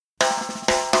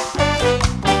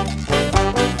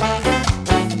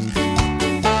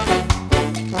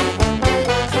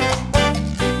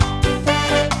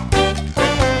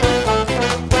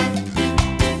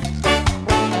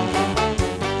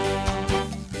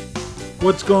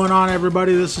What's going on,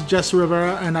 everybody? This is Jesse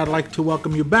Rivera, and I'd like to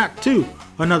welcome you back to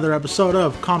another episode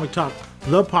of Comic Talk,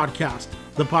 the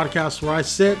podcast where I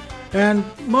sit and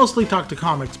mostly talk to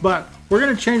comics, but we're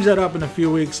going to change that up in a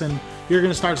few weeks, and you're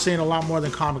going to start seeing a lot more than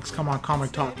comics come on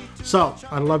Comic Talk. So,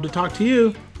 I'd love to talk to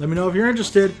you. Let me know if you're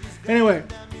interested. Anyway,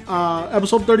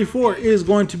 episode 34 is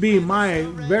going to be my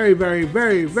very, very,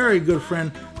 very, very good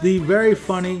friend, the very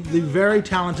funny, the very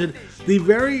talented, the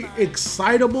very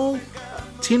excitable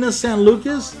Tina San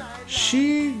Lucas.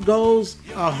 She goes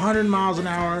 100 miles an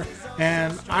hour,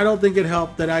 and I don't think it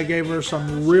helped that I gave her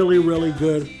some really, really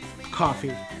good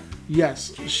coffee.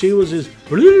 Yes, she was just,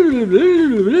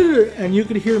 and you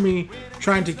could hear me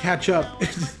trying to catch up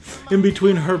in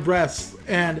between her breaths,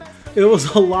 and it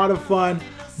was a lot of fun.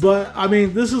 But I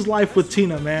mean, this is life with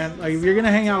Tina, man. Like, if you're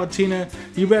gonna hang out with Tina,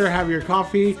 you better have your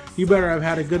coffee, you better have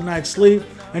had a good night's sleep,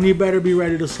 and you better be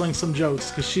ready to sling some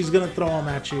jokes, because she's gonna throw them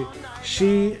at you.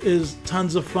 She is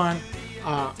tons of fun.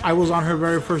 I was on her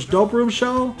very first Dope Room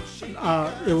show.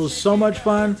 It was so much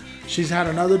fun. She's had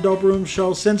another Dope Room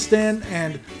show since then,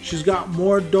 and she's got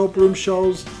more Dope Room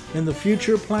shows in the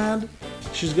future planned.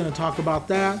 She's going to talk about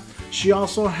that. She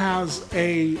also has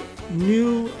a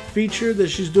new feature that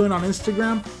she's doing on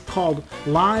Instagram called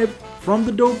Live from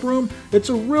the Dope Room. It's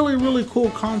a really, really cool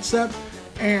concept,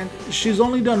 and she's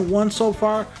only done one so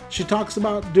far. She talks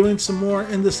about doing some more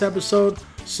in this episode.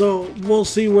 So we'll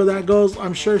see where that goes.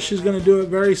 I'm sure she's going to do it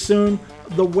very soon.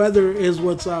 The weather is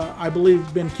what's, I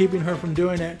believe, been keeping her from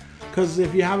doing it. Because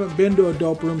if you haven't been to a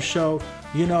Dope Room show,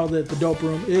 you know that the Dope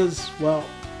Room is, well,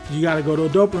 you got to go to a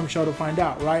Dope Room show to find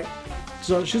out, right?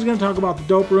 So she's going to talk about the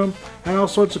Dope Room and all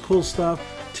sorts of cool stuff.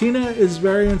 Tina is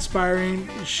very inspiring.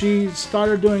 She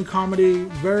started doing comedy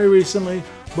very recently.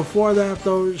 Before that,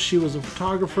 though, she was a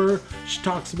photographer. She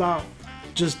talks about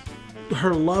just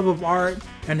her love of art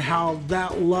and how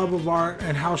that love of art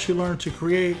and how she learned to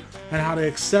create and how to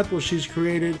accept what she's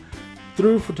created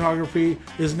through photography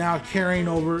is now carrying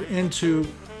over into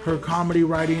her comedy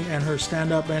writing and her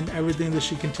stand-up and everything that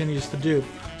she continues to do.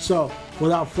 So,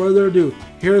 without further ado,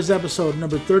 here's episode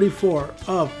number 34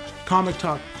 of Comic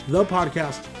Talk, the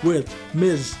podcast with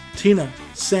Ms. Tina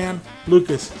San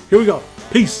Lucas. Here we go.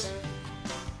 Peace.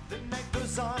 The night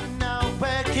goes on now,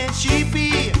 where can she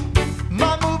be?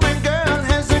 My moving girl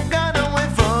hasn't gone away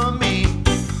from me.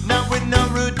 Now with no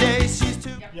rude days, she's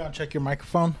too... You want to check your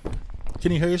microphone?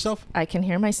 Can you hear yourself? I can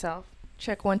hear myself.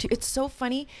 Check 1, 2. It's so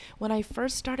funny. When I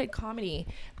first started comedy,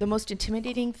 the most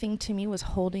intimidating thing to me was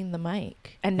holding the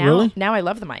mic. And now I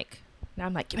love the mic. Now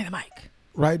I'm like, give me the mic.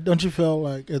 Right? Don't you feel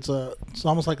like it's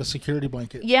almost like a security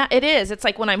blanket? Yeah, it is. It's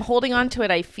like when I'm holding on to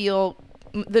it, I feel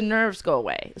the nerves go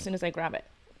away as soon as I grab it.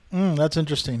 That's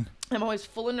interesting. I'm always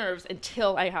full of nerves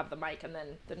until I have the mic, and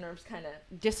then the nerves kind of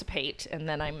dissipate, and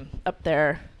then I'm up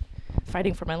there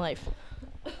fighting for my life.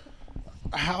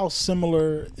 How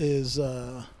similar is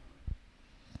the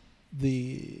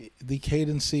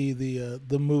cadency,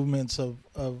 the movements of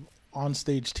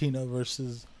onstage Tina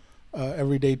versus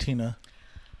everyday Tina?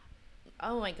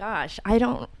 Oh my gosh, I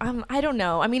don't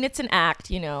know. I mean, it's an act,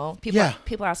 you know.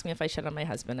 People ask me if I shit on my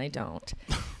husband. I don't.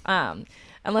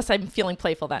 Unless I'm feeling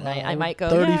playful that night, I might go.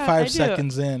 35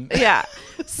 seconds in. Yeah.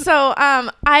 So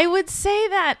I would say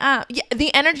that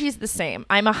the energy is the same.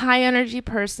 I'm a high energy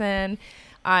person.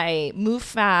 I move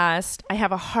fast. I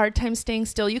have a hard time staying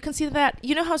still. You can see that.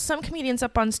 You know how some comedians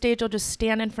up on stage will just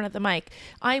stand in front of the mic?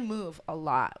 I move a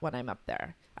lot when I'm up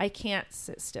there. I can't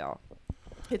sit still.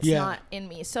 It's not in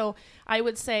me. So I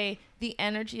would say the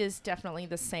energy is definitely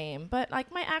the same. But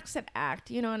like my act's an act,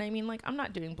 you know what I mean? Like I'm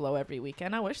not doing blow every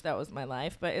weekend. I wish that was my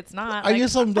life, but it's not. I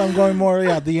guess I'm going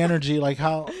more, the energy, like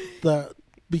how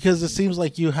because it seems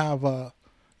like you have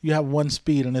one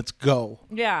speed and it's go.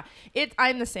 Yeah,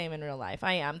 I'm the same in real life.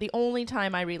 I am. The only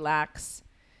time I relax,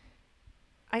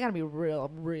 I gotta be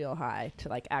real, real high to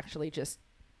like actually just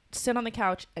sit on the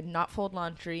couch and not fold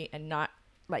laundry and not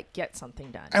like get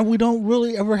something done. And we don't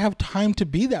really ever have time to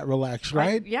be that relaxed,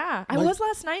 right? I was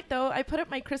last night though. I put up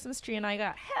my Christmas tree and I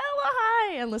got hella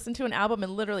high and listened to an album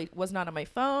and literally was not on my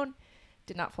phone,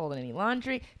 did not fold any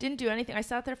laundry, didn't do anything. I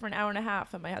sat there for an hour and a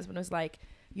half and my husband was like,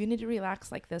 you need to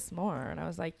relax like this more. And I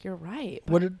was like, you're right.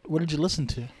 What did you listen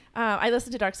to? I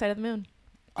listened to Dark Side of the Moon.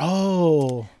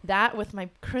 Oh. That with my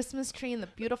Christmas tree and the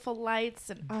beautiful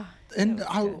lights. And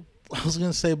I was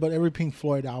going to say, but every Pink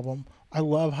Floyd album, I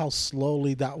love how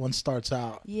slowly that one starts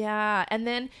out. Yeah. And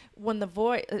then when the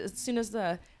voice, as soon as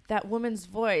that woman's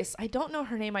voice, I don't know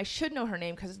her name. I should know her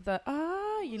name because they're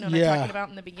talking about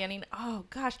in the beginning. Oh,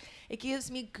 gosh. It gives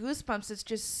me goosebumps. It's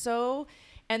just so...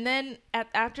 And then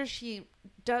after she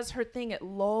does her thing, it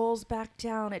lulls back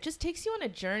down. It just takes you on a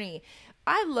journey.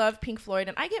 I love Pink Floyd,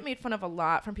 and I get made fun of a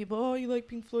lot from people. Oh, you like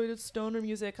Pink Floyd? It's stoner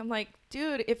music. I'm like,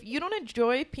 dude, if you don't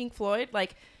enjoy Pink Floyd,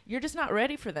 like, you're just not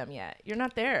ready for them yet. You're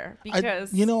not there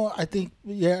because I think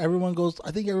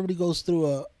I think everybody goes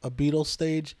through a Beatles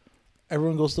stage.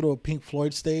 Everyone goes through a Pink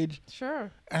Floyd stage.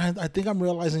 Sure. And I think I'm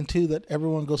realizing too that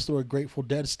everyone goes through a Grateful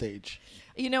Dead stage.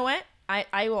 You know what?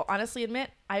 I will honestly admit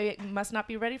I must not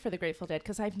be ready for the Grateful Dead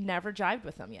because I've never jived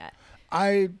with them yet.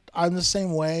 I'm the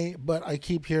same way, but I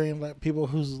keep hearing like people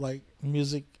whose like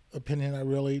music opinion I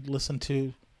really listen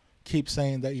to keep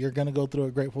saying that you're gonna go through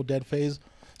a Grateful Dead phase.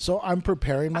 So I'm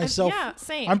preparing myself.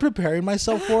 Same. I'm preparing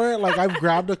myself for it. Like I've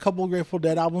grabbed a couple Grateful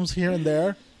Dead albums here and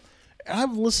there, and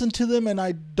I've listened to them, and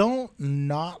I don't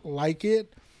not like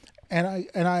it. And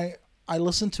I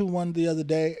listened to one the other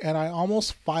day, and I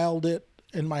almost filed it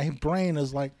in my brain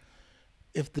as like,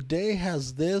 if the day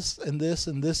has this and this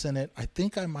and this in it, I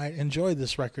think I might enjoy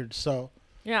this record. So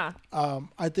yeah,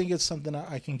 I think it's something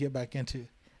I can get back into.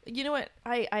 You know what?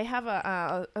 I have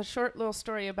a short little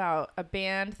story about a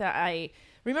band that I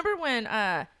remember when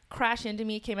Crash Into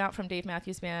Me came out from Dave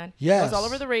Matthews Band. Yes. It was all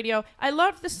over the radio. I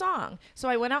loved the song. So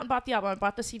I went out and bought the album. I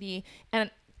bought the CD. And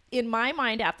in my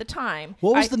mind at the time...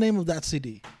 What was the name of that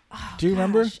CD? Do you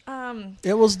remember?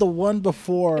 It was the one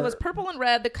before... It was purple and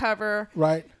red, the cover.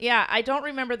 Right. Yeah, I don't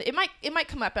remember. It might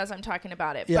come up as I'm talking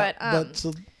about it. Yeah, but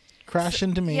so Crash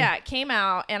Into Me. Yeah, it came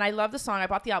out, and I love the song. I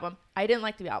bought the album. I didn't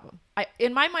like the album.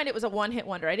 In my mind, it was a one-hit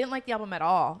wonder. I didn't like the album at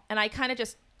all. And I kind of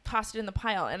just tossed it in the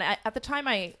pile. And at the time,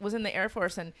 I was in the Air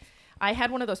Force, and I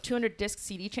had one of those 200-disc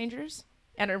CD changers.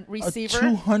 And a receiver. A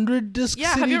 200-disc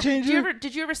CD changer?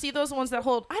 Did you ever see those ones that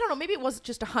hold, I don't know, maybe it was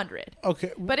just 100.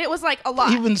 Okay. But it was like a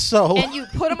lot. Even so. And you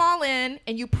put them all in,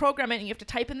 and you program it, and you have to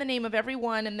type in the name of every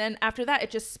one, and then after that,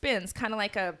 it just spins, kind of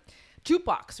like a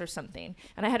jukebox or something.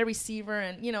 And I had a receiver,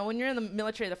 and, you know, when you're in the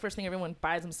military, the first thing everyone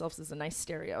buys themselves is a nice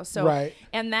stereo. So, right.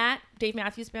 And that Dave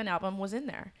Matthews Band album was in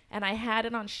there, and I had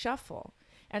it on shuffle.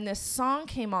 And this song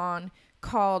came on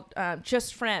called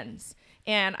Just Friends.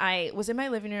 And I was in my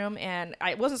living room, and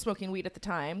I wasn't smoking weed at the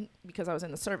time because I was in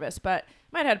the service, but I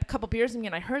might have had a couple beers in me,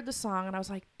 and I heard the song, and I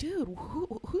was like, dude,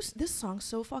 who's this song's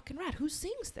so fucking rad? Who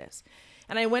sings this?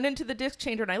 And I went into the disc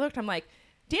changer, and I looked. I'm like,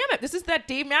 damn it, this is that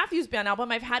Dave Matthews Band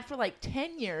album I've had for like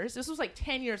 10 years. This was like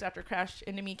 10 years after Crash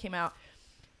Into Me came out.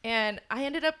 And I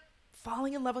ended up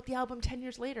falling in love with the album 10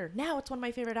 years later. Now it's one of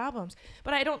my favorite albums.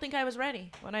 But I don't think I was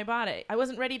ready when I bought it. I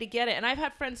wasn't ready to get it. And I've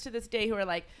had friends to this day who are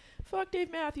like, fuck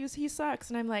Dave Matthews, he sucks.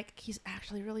 And I'm like, he's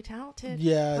actually really talented.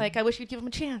 Yeah. Like, I wish you'd give him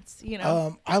a chance, you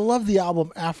know? I love the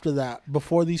album after that,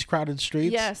 Before These Crowded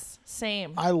Streets. Yes,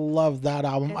 same. I love that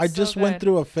album. It's I just so went good.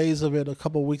 through a phase of it a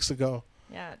couple weeks ago.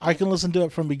 Yeah. I can listen to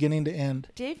it from beginning to end.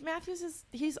 Dave Matthews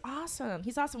he's awesome.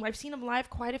 He's awesome. I've seen him live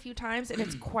quite a few times, and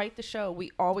it's quite the show.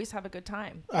 We always have a good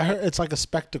time. I heard it's like a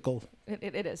spectacle. It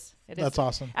is. It is. That's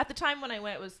awesome. At the time when I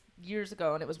went, it was years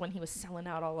ago, and it was when he was selling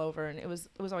out all over, and it was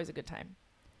always a good time.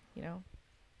 You know,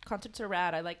 concerts are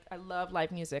rad. I love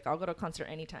live music. I'll go to a concert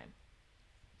anytime.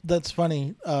 That's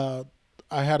funny. I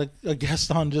had a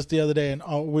guest on just the other day, and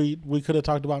we could have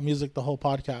talked about music the whole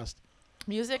podcast.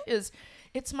 Music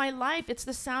it's my life. It's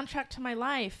the soundtrack to my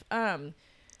life.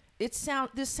 This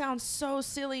sounds so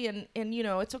silly, and you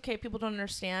know, it's okay. People don't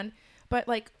understand. But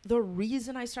like the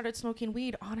reason I started smoking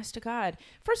weed, honest to God,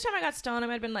 first time I got stoned, I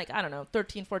might have been like, I don't know,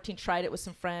 13, 14, tried it with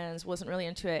some friends, wasn't really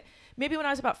into it. Maybe when I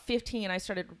was about 15, I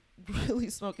started really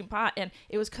smoking pot, and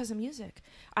it was because of music.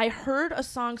 I heard a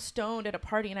song stoned at a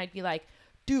party, and I'd be like,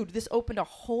 dude, this opened a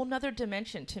whole nother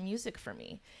dimension to music for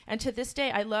me. And to this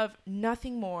day, I love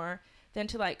nothing more than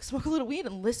to like smoke a little weed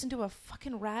and listen to a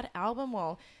fucking rad album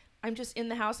while I'm just in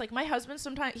the house. Like my husband,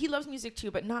 sometimes he loves music too,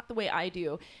 but not the way I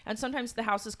do. And sometimes the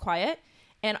house is quiet,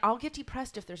 and I'll get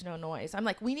depressed if there's no noise. I'm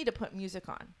like, we need to put music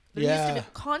on. There needs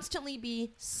to constantly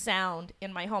be sound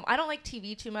in my home. I don't like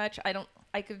TV too much.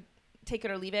 I could take it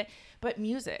or leave it, but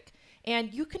music.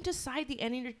 And you can decide the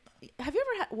ending. Have you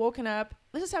ever woken up?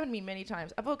 This has happened to me many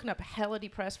times. I've woken up hella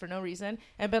depressed for no reason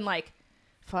and been like,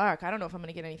 fuck, I don't know if I'm going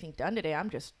to get anything done today. I'm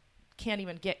just can't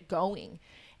even get going.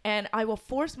 And I will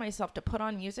force myself to put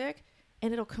on music,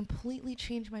 and it'll completely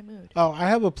change my mood. Oh, I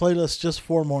have a playlist just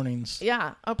for mornings.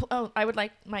 Yeah. I would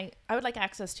like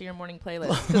access to your morning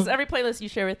playlist, because every playlist you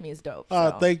share with me is dope.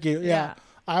 So. Thank you. Yeah.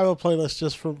 I have a playlist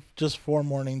just for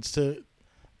mornings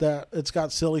that it's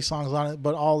got silly songs on it,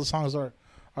 but all the songs are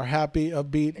happy,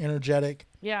 upbeat, energetic.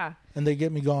 Yeah. And they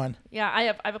get me going. Yeah, I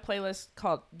have a playlist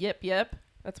called Yip Yip.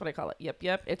 That's what I call it. Yep,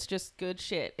 yep. It's just good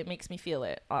shit. It makes me feel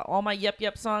it. All my yep,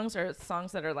 yep songs are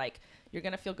songs that are like, you're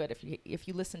going to feel good if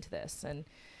you listen to this. And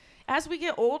as we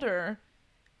get older,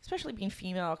 especially being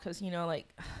female, because, you know, like,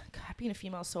 God, being a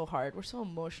female is so hard. We're so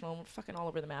emotional. We're fucking all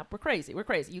over the map. We're crazy. We're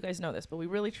crazy. You guys know this, but we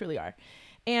really, truly are.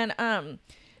 And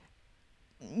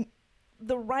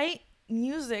the right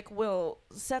music will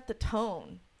set the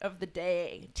tone of the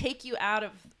day, take you out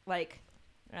of, like,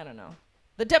 I don't know,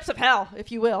 the depths of hell,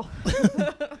 if you will.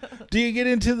 Do you get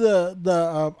into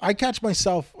the I catch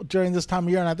myself during this time of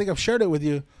year, and I think I've shared it with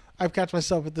you. I've catch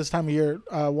myself at this time of year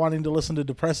wanting to listen to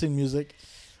depressing music.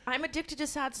 I'm addicted to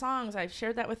sad songs. I've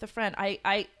shared that with a friend.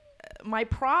 My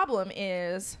problem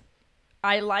is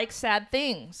I like sad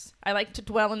things. I like to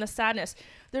dwell in the sadness.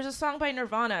 There's a song by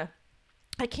Nirvana.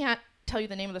 I can't tell you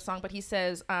the name of the song, but he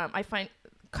says, I find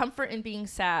comfort in being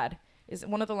sad is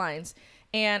one of the lines.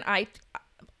 And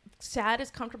sad is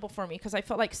comfortable for me because I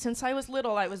felt like since I was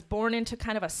little, I was born into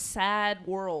kind of a sad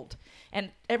world,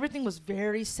 and everything was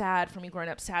very sad for me growing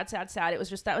up. Sad, sad, sad. It was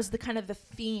just, that was the kind of the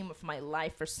theme of my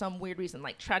life for some weird reason,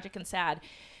 like tragic and sad.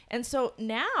 And so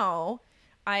now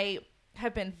I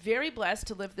have been very blessed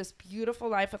to live this beautiful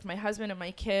life with my husband and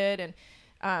my kid, and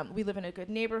we live in a good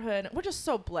neighborhood. We're just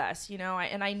so blessed, you know,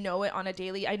 and I know it on a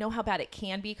daily. I know how bad it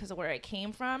can be because of where I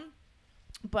came from,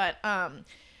 but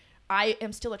I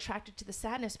am still attracted to the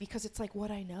sadness because it's like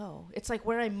what I know. It's like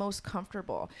where I'm most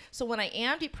comfortable. So when I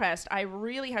am depressed, I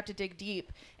really have to dig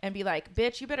deep and be like,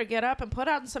 bitch, you better get up and put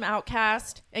on some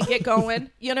Outkast and get going.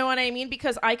 You know what I mean?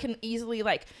 Because I can easily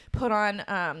like put on,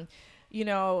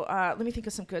 let me think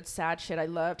of some good sad shit I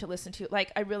love to listen to.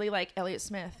 Like, I really like Elliott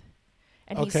Smith.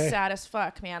 And he's sad as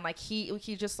fuck, man. Like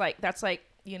he just like, that's like,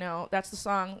 you know, that's the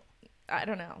song. I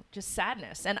don't know, just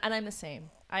sadness. And I'm the same.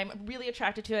 I'm really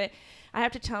attracted to it. I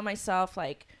have to tell myself,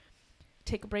 like,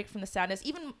 take a break from the sadness.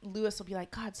 Even Lewis will be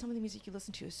like, God, some of the music you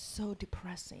listen to is so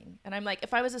depressing. And I'm like,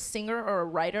 if I was a singer or a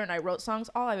writer and I wrote songs,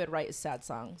 all I would write is sad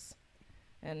songs.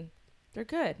 And they're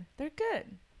good. They're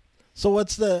good. So what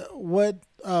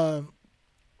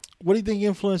do you think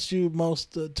influenced you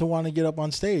most to want to get up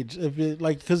on stage? If it,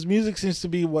 like, because music seems to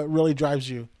be what really drives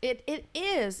you. It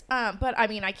is, but I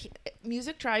mean,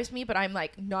 music drives me, but I'm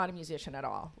like not a musician at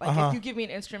all. Like if you give me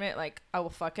an instrument, like I will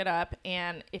fuck it up,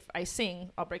 and if I sing,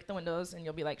 I'll break the windows, and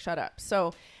you'll be like, shut up.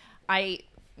 So,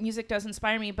 music does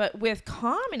inspire me, but with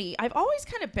comedy, I've always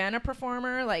kind of been a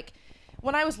performer. Like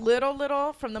when I was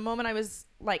little, from the moment I was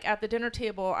like at the dinner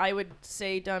table, I would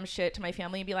say dumb shit to my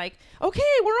family and be like, okay,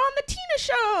 we're on the Tina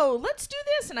show. Let's do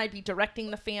this. And I'd be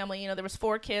directing the family. You know, there was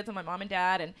 4 kids and my mom and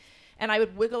dad, and I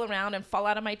would wiggle around and fall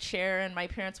out of my chair, and my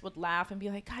parents would laugh and be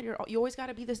like, God, you always got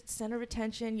to be the center of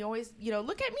attention. You always, you know,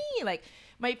 look at me. Like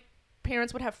my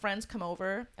parents would have friends come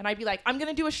over, and I'd be like, I'm going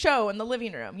to do a show in the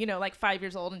living room, you know, like 5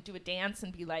 years old, and do a dance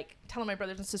and be like telling my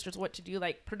brothers and sisters what to do,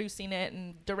 like producing it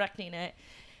and directing it.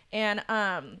 And,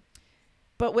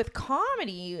 but with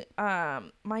comedy,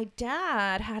 my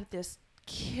dad had this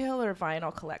killer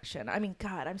vinyl collection. I mean,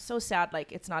 God, I'm so sad,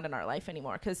 like, it's not in our life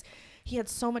anymore, because he had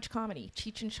so much comedy.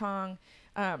 Cheech and Chong,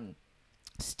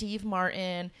 Steve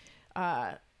Martin,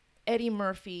 Eddie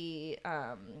Murphy,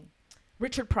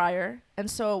 Richard Pryor.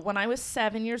 And so when I was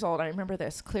 7 years old, I remember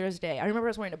this clear as day. I remember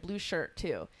I was wearing a blue shirt,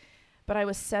 too. But I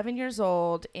was 7 years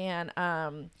old, and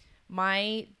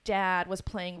my dad was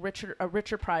playing a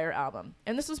Richard Pryor album.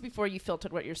 And this was before you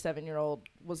filtered what your 7-year-old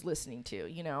was listening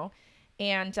to, you know?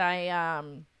 And I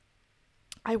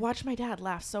watched my dad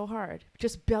laugh so hard,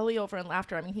 just belly over in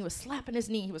laughter. I mean, he was slapping his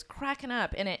knee, he was cracking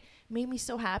up, and it made me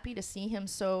so happy to see him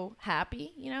so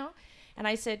happy, you know? And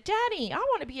I said, Daddy, I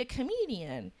want to be a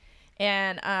comedian.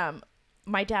 And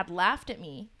my dad laughed at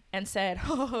me and said,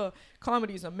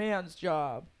 comedy's a man's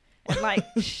job. And like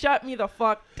shut me the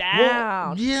fuck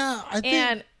down. Well, yeah, I think.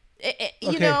 And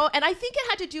you know, and I think it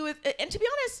had to do with. And to be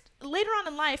honest, later on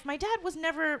in life, my dad was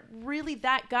never really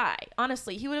that guy.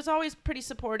 Honestly, he was always pretty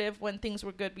supportive when things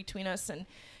were good between us, and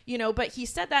you know. But he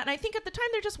said that, and I think at the time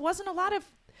there just wasn't a lot of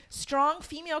strong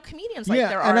female comedians like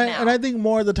there are now. And I think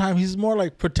more of the time he's more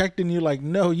like protecting you. Like,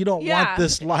 no, you don't want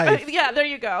this life. Yeah, there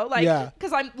you go. Like,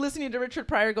 because I'm listening to Richard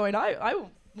Pryor going, I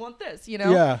want this, you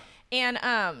know. Yeah. And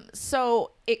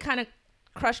so it kind of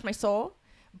crushed my soul,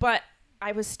 but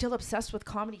I was still obsessed with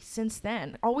comedy since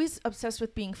then. Always obsessed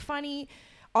with being funny,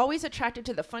 always attracted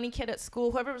to the funny kid at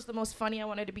school. Whoever was the most funny, I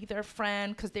wanted to be their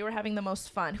friend because they were having the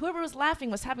most fun. Whoever was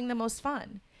laughing was having the most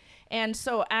fun. And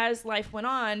so as life went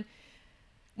on,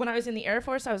 when I was in the Air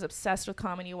Force, I was obsessed with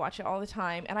comedy, watch it all the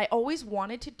time. And I always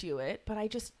wanted to do it, but I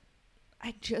just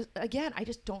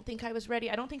don't think I was ready.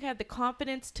 I don't think I had the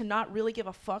confidence to not really give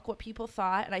a fuck what people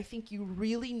thought. And I think you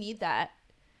really need that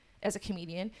as a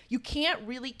comedian. You can't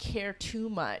really care too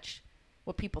much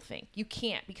what people think. You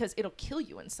can't, because it'll kill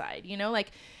you inside, you know? Like,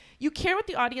 you care what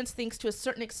the audience thinks to a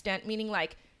certain extent, meaning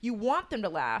like you want them to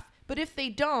laugh, But if they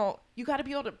don't, you got to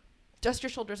be able to dust your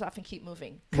shoulders off and keep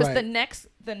moving. Because Right.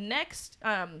 the next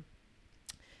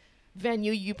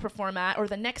venue you perform at, or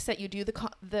the next set you do,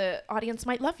 the audience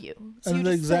might love you. So And you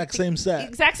the just exact same set.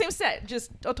 Exact same set,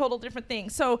 just a total different thing.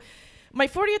 So my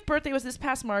 40th birthday was this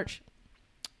past March.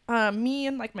 Me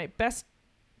and like my best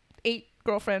 8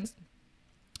 girlfriends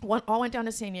all went down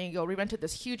to San Diego. We rented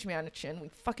this huge mansion. We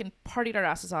fucking partied our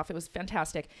asses off. It was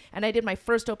fantastic. And I did my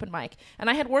first open mic.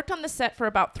 And I had worked on the set for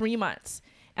about 3 months.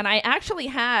 And I actually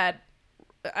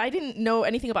I didn't know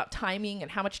anything about timing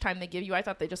and how much time they give you. I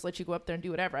thought they just let you go up there and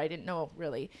do whatever. I didn't know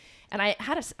really. And I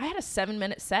had a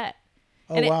 7-minute set.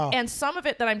 Oh, and wow. And some of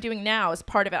it that I'm doing now is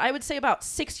part of it. I would say about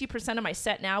 60% of my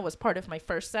set now was part of my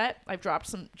first set. I've dropped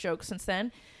some jokes since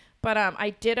then. But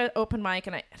I did an open mic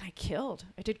and I killed.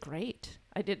 I did great.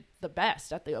 I did the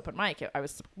best at the open mic. I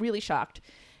was really shocked.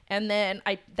 And then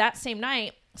that same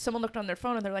night, someone looked on their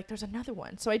phone and they're like, there's another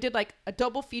one. So I did like a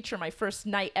double feature my first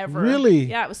night ever. Really?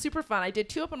 Yeah, it was super fun. I did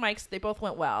 2 open mics. They both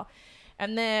went well.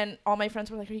 And then all my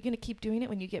friends were like, are you going to keep doing it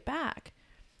when you get back?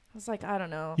 I was like, I don't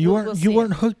know. You We'll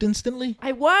weren't see. hooked instantly?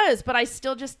 I was, but I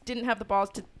still just didn't have the balls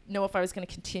to know if I was going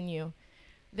to continue.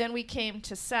 Then we came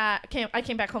to SAC. I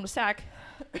came back home to SAC.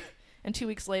 And 2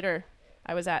 weeks later,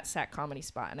 I was at SAC Comedy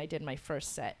Spot, and I did my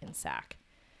first set in SAC.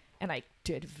 And I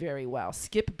did very well.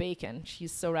 Skip Bacon,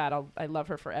 she's so rad. I love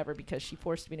her forever because she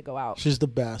forced me to go out. She's the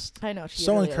best. I know. She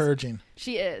So really encouraging.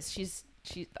 Is. She is.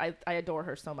 I adore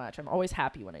her so much. I'm always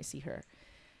happy when I see her.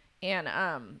 And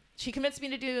she convinced me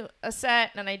to do a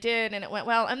set, and I did, and it went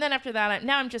well. And then after that,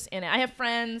 now I'm just in it. I have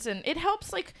friends, and it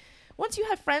helps, like, once you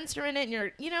have friends who are in it and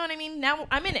you're, you know what I mean? Now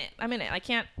I'm in it. I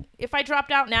can't, if I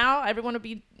dropped out now, everyone would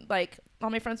be like,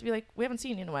 all my friends would be like, we haven't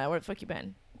seen you in a while. Where the fuck you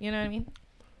been? You know what I mean?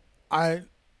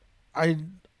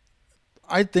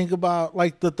 I think about,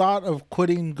 like, the thought of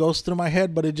quitting goes through my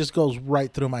head, but it just goes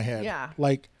right through my head. Yeah.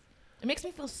 Like, It makes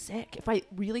me feel sick. If I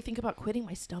really think about quitting,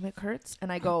 my stomach hurts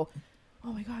and I go,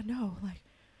 oh my God, no.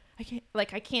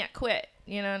 I can't quit.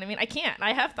 You know what I mean? I can't.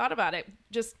 I have thought about it.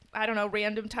 Just, I don't know,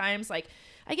 random times. Like,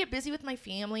 I get busy with my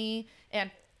family,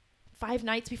 and 5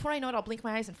 nights, before I know it, I'll blink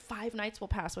my eyes and 5 nights will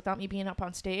pass without me being up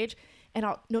on stage. And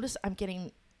I'll notice I'm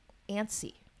getting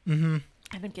antsy. mm-hmm.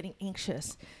 And I'm getting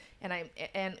anxious.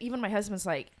 And even my husband's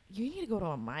like, you need to go to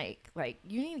a mic. Like,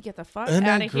 you need to get the fuck Isn't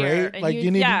out that of here. great? And Like,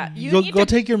 you need need go to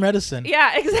take your medicine.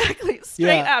 Yeah, exactly.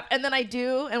 Straight Yeah. up. And then I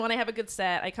do. And when I have a good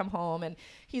set, I come home and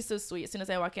he's so sweet. As soon as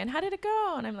I walk in, how did it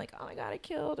go? And I'm like, oh my God, I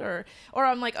killed. Or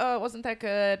I'm like, oh, it wasn't that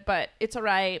good, but it's all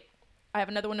right. I have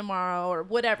another one tomorrow or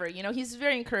whatever. You know, he's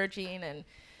very encouraging. And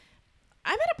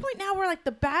I'm at a point now where, like,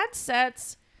 the bad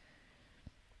sets,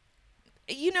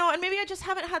 you know, and maybe I just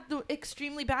haven't had the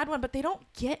extremely bad one, but they don't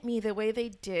get me the way they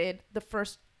did the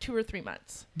first 2 or 3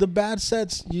 months. The bad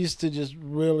sets used to just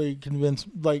really convince,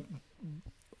 like,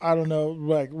 I don't know,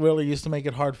 like, really used to make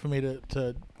it hard for me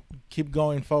to keep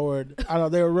going forward. I don't know,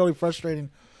 they were really frustrating.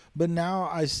 But now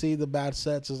I see the bad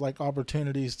sets as, like,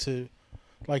 opportunities to,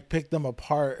 like, pick them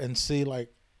apart and see,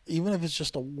 like, even if it's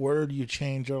just a word you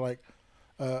change or, like,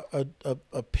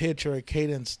 a pitch or a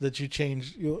cadence that you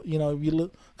change, you know,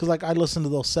 because, like, I listen to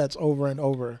those sets over and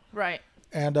over. Right.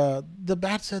 And the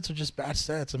bad sets are just bad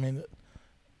sets. I mean,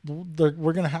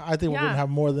 we're gonna have. I think we're gonna have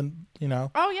more than, you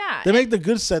know. Oh yeah. They make the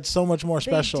good sets so much more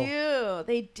special.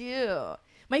 They do.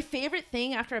 My favorite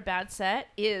thing after a bad set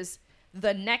is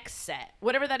the next set,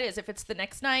 whatever that is. If it's the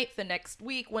next night, the next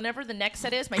week, whenever the next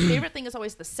set is, my favorite thing is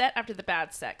always the set after the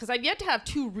bad set, because I've yet to have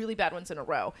 2 really bad ones in a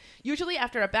row. Usually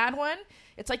after a bad one,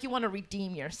 it's like you want to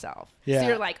redeem yourself. Yeah. So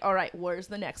you're like, all right, where's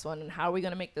the next one, and how are we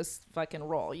going to make this fucking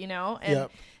roll, you know? And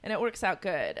and it works out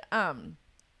good.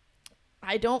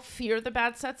 I don't fear the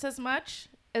bad sets as much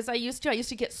as I used to. I used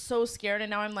to get so scared, and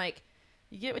now I'm like,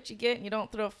 you get what you get and you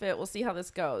don't throw a fit. We'll see how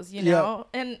this goes, you know?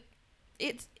 And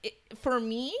for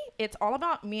me, it's all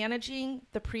about managing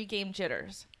the pregame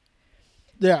jitters.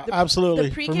 Yeah, absolutely.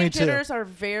 The for me pregame jitters are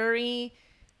very.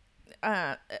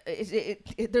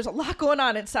 There's a lot going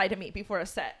on inside of me before a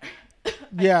set.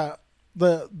 Yeah,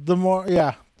 the more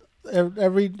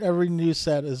every new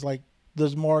set is like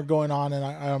there's more going on, and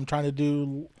I'm trying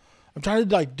to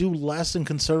like do less and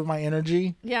conserve my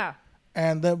energy. Yeah.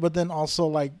 And then also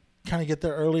like kind of get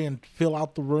there early and fill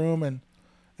out the room and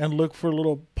look for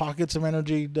little pockets of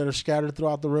energy that are scattered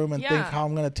throughout the room and think how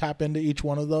I'm going to tap into each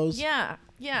one of those. Yeah.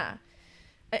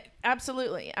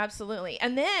 Absolutely.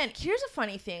 And then here's a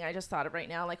funny thing I just thought of right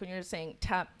now. Like when you're saying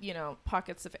tap, you know,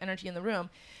 pockets of energy in the room.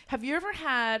 Have you ever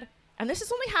had, and this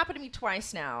has only happened to me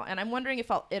twice now, and I'm wondering if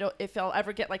I'll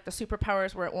ever get like the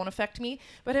superpowers where it won't affect me.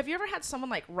 But have you ever had someone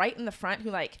like right in the front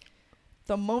who like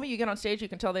the moment you get on stage, you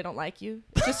can tell they don't like you.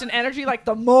 It's just an energy, like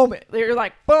the moment you're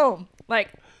like, boom, like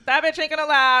that bitch ain't gonna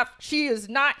laugh. She is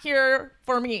not here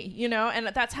for me, you know? And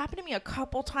that's happened to me a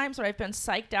couple times where I've been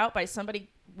psyched out by somebody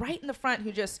right in the front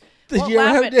who just won't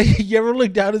laugh at You ever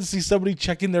look down and see somebody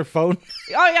checking their phone?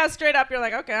 Oh yeah, straight up. You're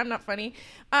like, okay, I'm not funny.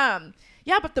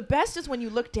 Yeah, but the best is when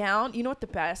you look down. You know what the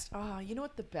best? Oh, you know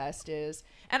what the best is?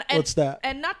 And What's that?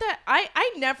 And not that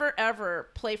I never ever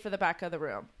play for the back of the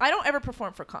room. I don't ever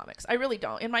perform for comics. I really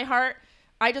don't. In my heart,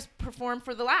 I just perform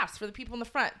for the laughs, for the people in the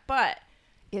front. But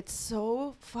it's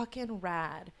so fucking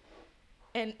rad.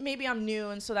 And maybe I'm new,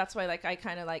 and so that's why like I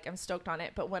kind of like I'm stoked on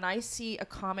it. But when I see a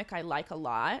comic I like a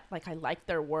lot, like I like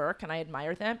their work and I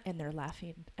admire them, and they're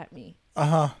laughing at me,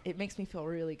 it makes me feel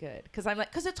really good.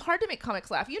 Because it's hard to make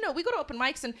comics laugh. You know, we go to open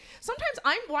mics, and sometimes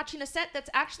I'm watching a set that's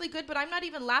actually good, but I'm not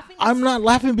even laughing. I'm not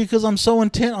laughing because I'm so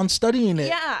intent on studying it.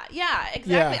 Yeah,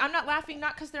 exactly. Yeah. I'm not laughing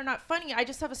not because they're not funny. I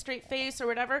just have a straight face or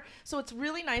whatever. So it's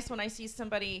really nice when I see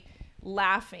somebody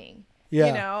laughing. Yeah.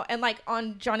 You know, and like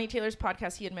on Johnny Taylor's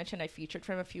podcast, he had mentioned I featured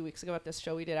for him a few weeks ago at this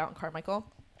show we did out in Carmichael.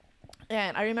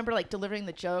 And I remember like delivering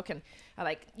the joke, and I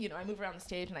like, you know, I move around the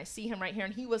stage and I see him right here,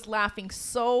 and he was laughing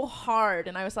so hard.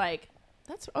 And I was like,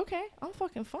 that's okay. I'm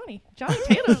fucking funny. Johnny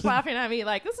Taylor's laughing at me.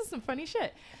 Like, this is some funny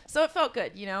shit. So it felt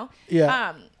good, you know?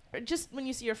 Yeah. Just when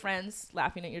you see your friends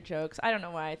laughing at your jokes, I don't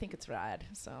know why. I think it's rad.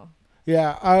 So.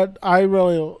 Yeah. I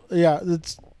really, yeah,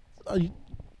 it's,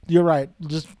 you're right.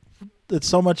 Just, it's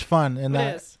so much fun. And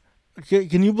It is.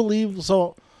 Can you believe?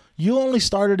 So you only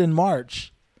started in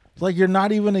March. Like you're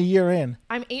not even a year in.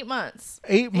 I'm 8 months.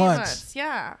 8 months.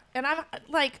 Yeah. And I'm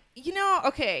like, you know,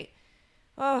 okay.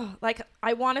 Oh, like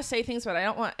I want to say things, but I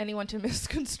don't want anyone to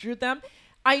misconstrue them.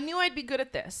 I knew I'd be good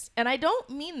at this. And I don't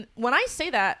mean, when I say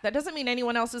that, that doesn't mean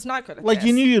anyone else is not good at this. Like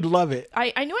you knew you'd love it. I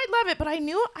knew I'd love it, but I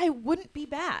knew I wouldn't be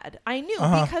bad. I knew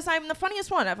because I'm the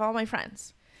funniest one of all my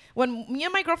friends. When me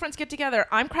and my girlfriends get together,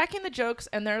 I'm cracking the jokes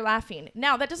and they're laughing.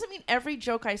 Now, that doesn't mean every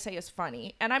joke I say is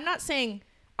funny. And I'm not saying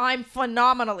I'm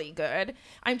phenomenally good.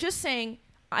 I'm just saying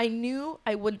I knew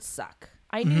I wouldn't suck.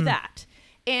 I knew that.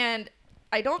 And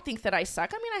I don't think that I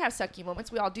suck. I mean, I have sucky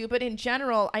moments. We all do. But in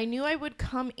general, I knew I would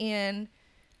come in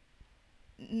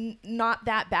not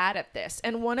that bad at this.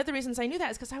 And one of the reasons I knew that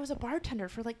is because I was a bartender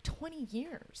for like 20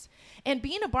 years. And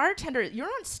being a bartender, you're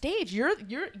on stage.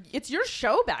 It's your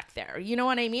show back there. You know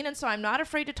what I mean? And so I'm not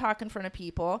afraid to talk in front of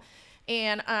people.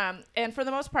 And for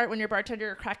the most part, when you're a bartender,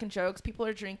 you're cracking jokes, people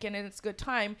are drinking, and it's a good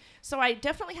time. So I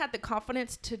definitely had the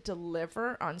confidence to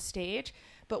deliver on stage.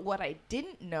 But what I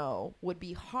didn't know would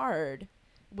be hard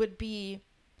would be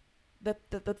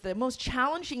the most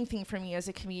challenging thing for me as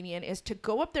a comedian is to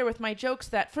go up there with my jokes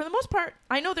that, for the most part,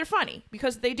 I know they're funny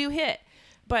because they do hit.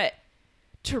 But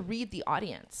to read the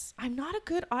audience. I'm not a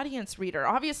good audience reader.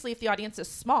 Obviously, if the audience is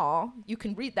small, you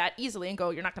can read that easily and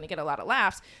go, you're not going to get a lot of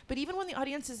laughs. But even when the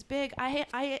audience is big,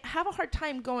 I have a hard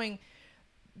time going,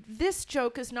 this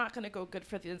joke is not going to go good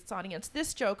for this audience.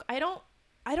 This joke, I don't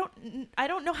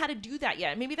know how to do that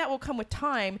yet. Maybe that will come with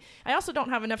time. I also don't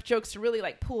have enough jokes to really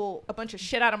like pull a bunch of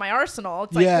shit out of my arsenal.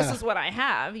 It's like, this is what I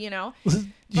have, you know. You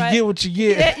get what you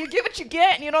get. Yeah, you get what you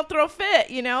get and you don't throw a fit,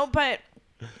 you know. But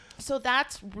so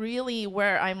that's really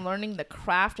where I'm learning the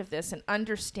craft of this and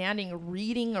understanding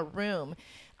reading a room.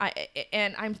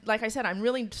 I'm like I said, I'm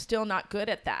really still not good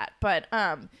at that. But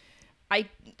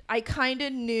I kind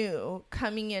of knew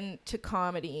coming into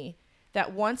comedy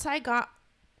that once I got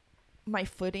my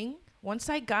footing, once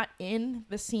I got in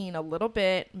the scene a little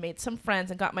bit, made some friends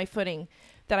and got my footing,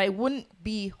 that I wouldn't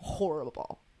be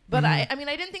horrible. But I mean,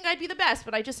 I didn't think I'd be the best,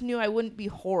 but I just knew I wouldn't be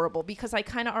horrible because I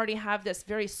kind of already have this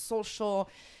very social,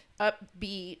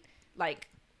 upbeat, like,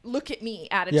 look at me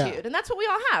attitude. Yeah. And that's what we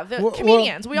all have. The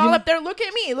comedians, we all up there, look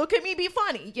at me be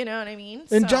funny. You know what I mean?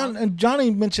 And Johnny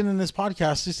mentioned in this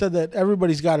podcast, he said that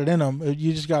everybody's got it in them.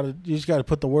 You just got to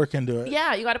put the work into it.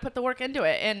 Yeah, you got to put the work into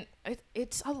it. And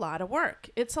it's a lot of work.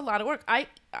 It's a lot of work. I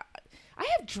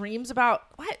have dreams about,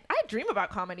 I dream about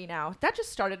comedy now. That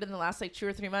just started in the last like 2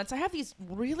 or 3 months. I have these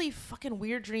really fucking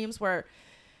weird dreams where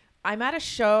I'm at a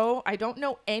show. I don't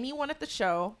know anyone at the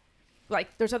show.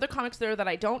 Like, there's other comics there that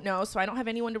I don't know, so I don't have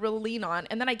anyone to really lean on.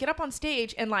 And then I get up on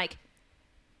stage and, like,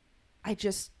 I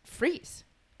just freeze.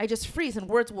 And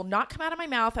words will not come out of my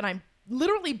mouth, and I'm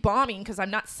literally bombing because I'm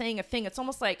not saying a thing. It's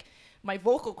almost like my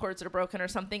vocal cords are broken or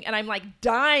something, and I'm, like,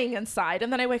 dying inside.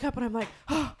 And then I wake up and I'm like,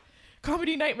 oh,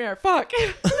 comedy nightmare, fuck.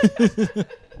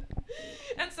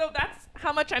 And so that's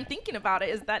how much I'm thinking about it,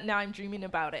 is that now I'm dreaming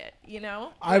about it, you know?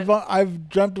 I've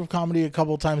dreamt of comedy a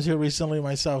couple of times here recently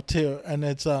myself, too, and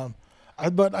it's...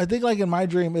 but I think, like, in my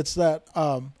dream, it's that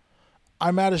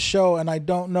I'm at a show and I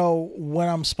don't know when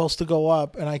I'm supposed to go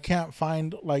up, and I can't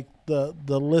find like the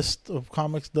list of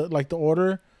comics, the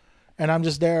order, and I'm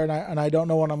just there and I don't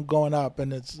know when I'm going up,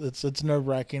 and it's nerve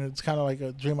wracking. It's kind of like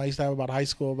a dream I used to have about high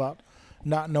school, about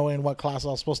not knowing what class I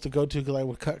was supposed to go to because I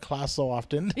would cut class so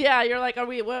often. Yeah, you're like,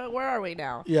 where are we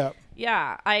now? Yeah.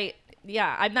 Yeah,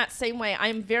 I'm that same way.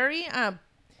 I'm very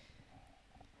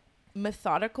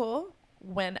methodical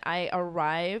when I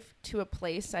arrive to a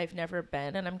place I've never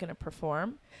been and I'm going to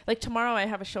perform. Like tomorrow I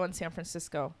have a show in San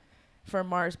Francisco for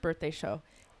Mars' birthday show.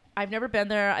 I've never been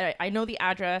there. I know the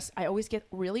address. I always get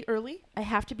really early. I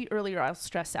have to be early or I'll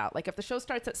stress out. Like if the show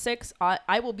starts at 6,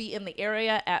 I will be in the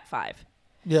area at 5.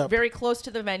 Yeah. Very close to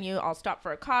the venue. I'll stop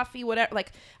for a coffee, whatever.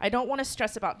 Like, I don't want to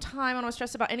stress about time. I don't want to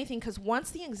stress about anything, because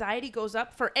once the anxiety goes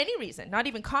up for any reason, not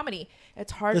even comedy,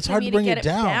 it's hard for me to get it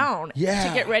down yeah.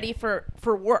 to get ready for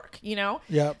work, you know?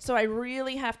 Yeah. So I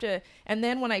really have to. And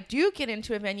then when I do get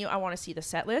into a venue, I want to see the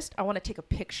set list. I want to take a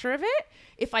picture of it.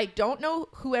 If I don't know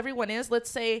who everyone is, let's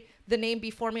say the name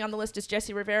before me on the list is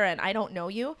Jesse Rivera and I don't know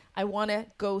you, I want to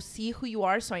go see who you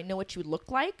are so I know what you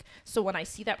look like. So when I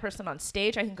see that person on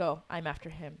stage, I can go, I'm after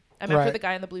him. I'm after the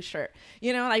guy in the blue shirt.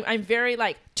 You know, I'm very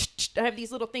like, I have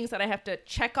these little things that I have to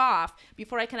check off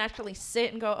before I can actually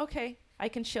sit and go, okay, I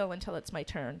can chill until it's my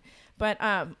turn. But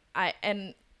I'm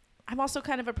also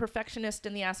kind of a perfectionist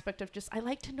in the aspect of just, I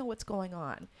like to know what's going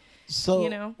on. So, you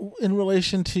know, in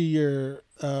relation to your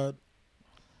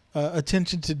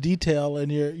attention to detail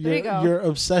and your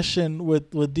obsession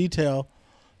with detail,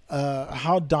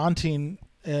 how daunting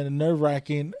and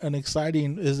nerve-wracking and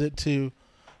exciting is it to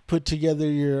put together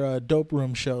your dope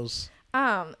room shows?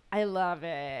 I love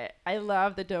it. I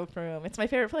love the dope room. It's my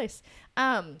favorite place.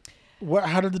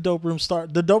 How did the dope room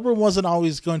start? The dope room wasn't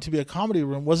always going to be a comedy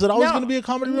room. Was it always going to be a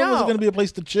comedy room? No. Was it going to be a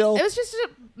place to chill? It was just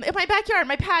my backyard,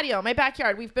 my patio, my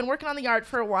backyard. We've been working on the yard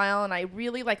for a while, and I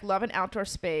really love an outdoor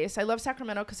space. I love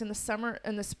Sacramento because in the summer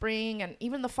and the spring and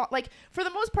even the fall, for the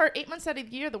most part, 8 months out of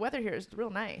the year, the weather here is real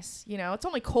nice. You know, it's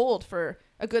only cold for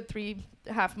a good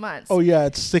 3.5 months. Oh yeah,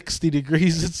 it's 60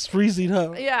 degrees. It's freezing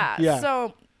up. Yeah.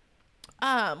 So,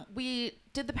 we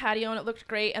did the patio and it looked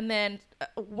great. And then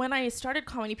when I started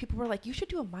comedy, people were like, you should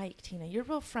do a mic, Tina. You're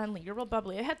real friendly. You're real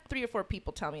bubbly. I had 3 or 4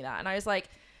 people tell me that. And I was like,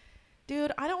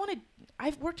 dude, I don't want to.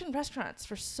 I've worked in restaurants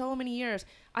for so many years.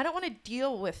 I don't want to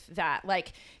deal with that.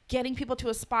 Like getting people to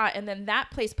a spot and then that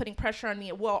place putting pressure on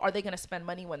me. Well, are they going to spend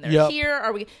money when they're here?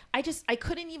 Are we? I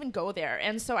couldn't even go there.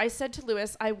 And so I said to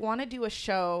Lewis, I want to do a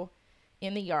show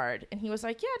in the yard. And he was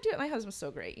like, yeah, do it. My husband's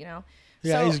so great, you know?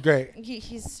 Yeah, so he's great.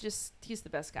 He's the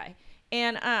best guy.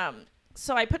 And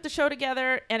so I put the show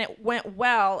together and it went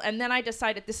well. And then I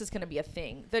decided this is going to be a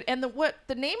thing. The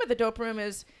name of the dope room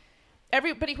is,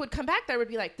 everybody who would come back there would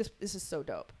be like, this is so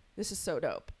dope. This is so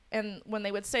dope. And when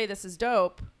they would say this is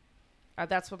dope,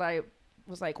 that's what I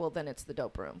was like, well, then it's the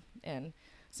dope room. And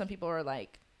some people were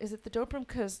like, is it the dope room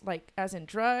because like as in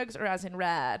drugs or as in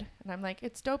rad? And I'm like,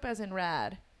 it's dope as in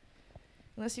rad.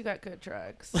 Unless you got good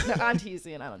drugs. No, I'm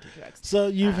teasing. I don't do drugs. So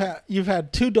you've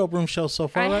had 2 dope room shows so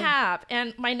far, I right? have.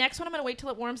 And my next one, I'm going to wait till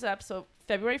it warms up. So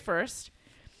February 1st.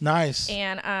 Nice.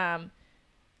 And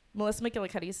Melissa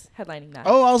McGillicuddy's headlining that.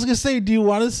 Oh, I was going to say, do you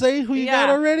want to say who you got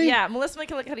already? Yeah, Melissa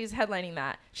McGillicuddy's headlining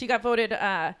that. She got voted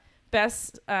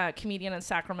best comedian in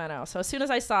Sacramento. So as soon as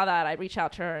I saw that, I reached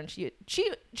out to her, and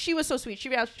she was so sweet.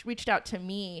 She reached out to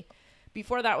me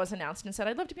before that was announced and said,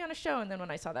 I'd love to be on a show. And then when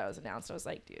I saw that was announced, I was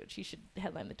like, dude, she should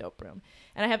headline the dope room.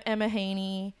 And I have Emma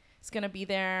Haney is going to be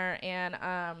there, and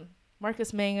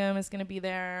Marcus Mangum is going to be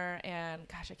there, and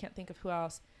gosh, I can't think of who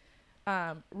else.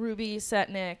 Ruby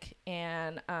Setnick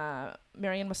and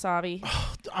Marian Wasabi.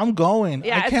 Oh, I'm going.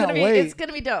 Yeah, I can't wait. It's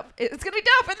gonna be dope. It's gonna be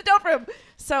dope in the dope room.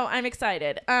 So I'm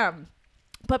excited.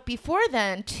 But before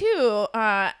then, too,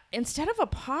 instead of a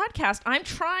podcast, I'm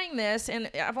trying this, and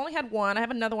I've only had one. I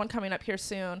have another one coming up here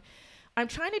soon. I'm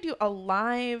trying to do a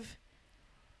live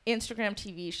Instagram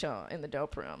TV show in the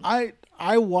dope room.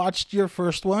 I watched your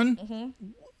first one,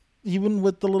 even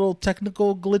with the little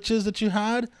technical glitches that you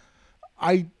had.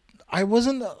 I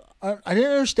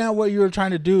didn't understand what you were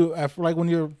trying to do after, like when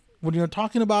you're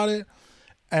talking about it,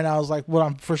 and I was like, well,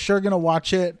 I'm for sure gonna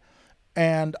watch it,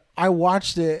 and I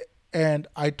watched it, and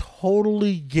I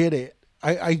totally get it.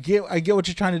 I get what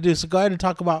you're trying to do. So go ahead and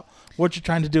talk about what you're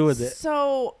trying to do with it.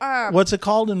 So what's it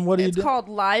called, and what do you do? It's called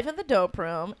Live in the Dope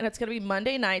Room, and it's gonna be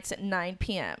Monday nights at 9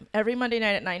 p.m. Every Monday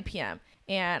night at 9 p.m.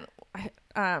 And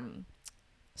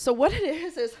so what it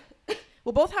is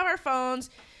we'll both have our phones.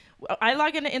 I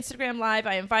log into Instagram Live.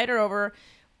 I invite her over.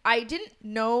 I didn't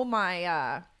know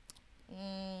my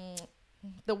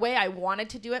the way I wanted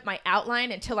to do it, my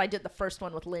outline, until I did the first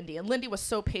one with Lindy. And Lindy was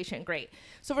so patient and great.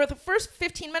 So for the first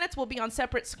 15 minutes, we'll be on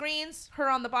separate screens, her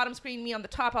on the bottom screen, me on the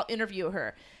top. I'll interview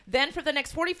her. Then for the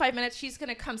next 45 minutes, she's going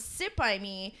to come sit by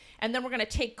me, and then we're going to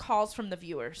take calls from the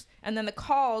viewers. And then the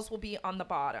calls will be on the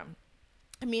bottom.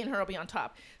 And me and her will be on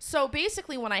top. So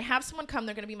basically, when I have someone come,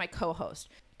 they're going to be my co-host.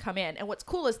 Come in. And what's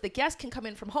cool is the guests can come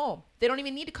in from home. They don't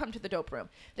even need to come to the dope room.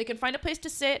 They can find a place to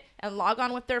sit and log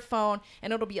on with their phone,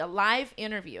 and it'll be a live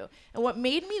interview. And what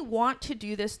made me want to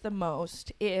do this the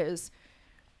most is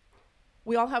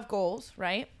we all have goals,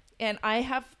 right? And I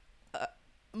have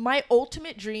my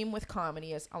ultimate dream with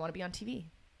comedy is I want to be on TV.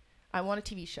 I want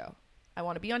a TV show. I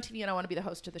want to be on TV, and I want to be the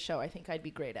host of the show. I think I'd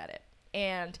be great at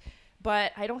it.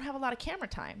 But I don't have a lot of camera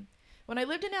time. When I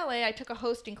lived in LA, I took a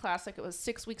hosting class, like it was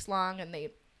 6 weeks long, and they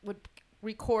would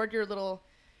record your little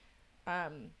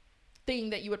thing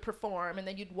that you would perform, and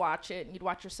then you'd watch it and you'd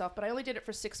watch yourself. But I only did it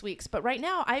for 6 weeks. But right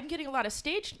now I'm getting not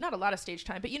a lot of stage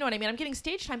time, but you know what I mean? I'm getting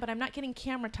stage time, but I'm not getting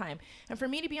camera time. And for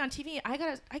me to be on TV, I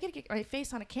gotta get my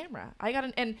face on a camera.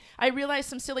 And I realized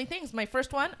some silly things. My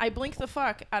first one, I blink the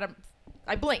fuck out of,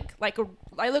 I blink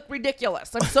I look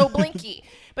ridiculous. I'm so blinky,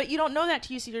 but you don't know that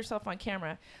till you see yourself on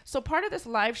camera. So part of this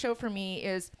live show for me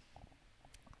is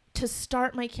to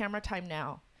start my camera time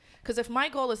now. Because if my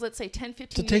goal is, let's say 10,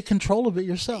 15 to take control of it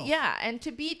yourself. Yeah. And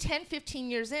to be 10, 15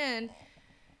 years in,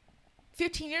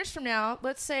 15 years from now,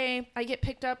 let's say I get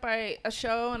picked up by a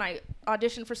show and I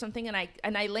audition for something and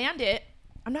I land it.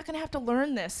 I'm not going to have to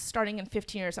learn this starting in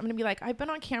 15 years. I'm going to be like, I've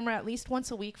been on camera at least once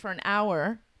a week for an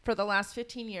hour for the last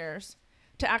 15 years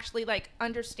to actually like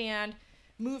understand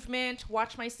movement,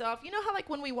 watch myself. You know how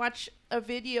like when we watch a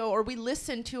video or we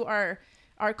listen to our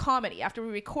comedy after we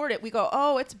record it, we go,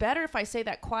 oh, it's better if I say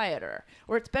that quieter,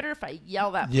 or it's better if I yell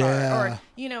that part, or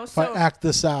you know, so if I act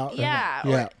this out.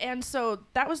 Yeah. And so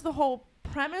that was the whole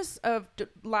premise of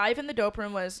Live in the Dope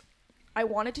Room was I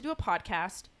wanted to do a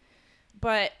podcast,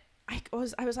 but I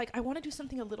was like, I want to do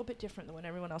something a little bit different than what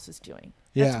everyone else is doing.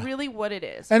 Yeah. That's really what it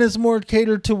is. And it's more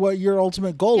catered to what your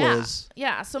ultimate goal is.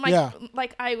 Yeah. So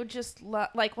like I would just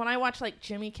like when I watch like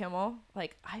Jimmy Kimmel,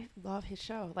 like I love his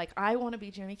show. Like I want to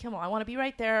be Jimmy Kimmel. I want to be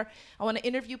right there. I want to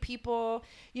interview people.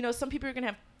 You know, some people you're going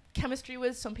to have chemistry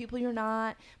with, some people you're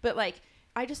not. But like,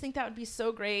 I just think that would be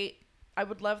so great. I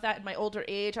would love that in my older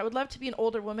age. I would love to be an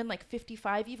older woman, like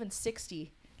 55, even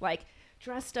 60. Like,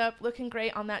 dressed up, looking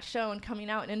great on that show and coming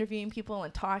out and interviewing people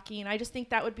and talking. I just think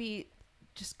that would be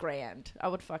just grand. I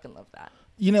would fucking love that.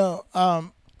 You know,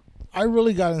 I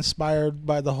really got inspired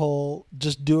by the whole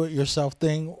just do it yourself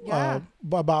thing. Yeah.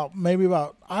 About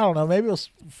I don't know, maybe it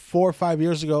was 4 or 5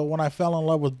 years ago when I fell in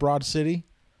love with Broad City.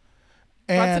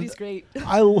 Broad City's great.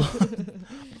 I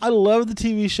love the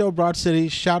TV show Broad City.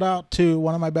 Shout out to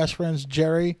one of my best friends,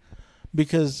 Jerry,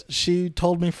 because she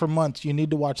told me for months, you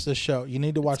need to watch this show. You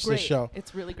need to watch this show.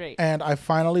 It's really great. And I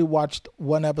finally watched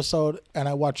one episode, and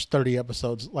I watched 30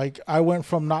 episodes. Like, I went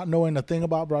from not knowing a thing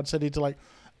about Broad City to like,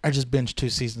 I just binged 2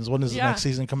 seasons. When does the next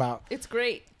season come out? It's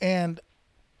great. And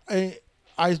I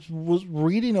was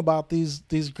reading about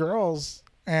these girls,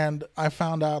 and I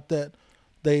found out that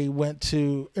they went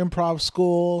to improv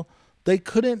school. They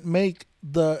couldn't make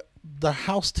the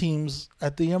house teams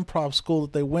at the improv school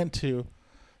that they went to.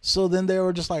 So then they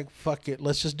were just like, fuck it,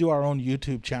 let's just do our own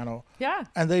YouTube channel. Yeah.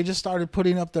 And they just started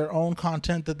putting up their own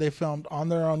content that they filmed on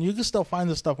their own. You can still find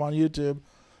this stuff on YouTube,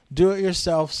 do it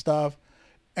yourself stuff,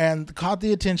 and caught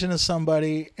the attention of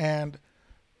somebody, and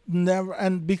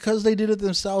because they did it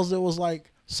themselves, it was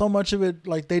like so much of it,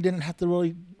 like they didn't have to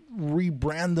really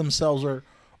rebrand themselves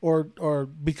or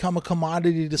become a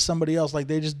commodity to somebody else. Like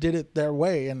they just did it their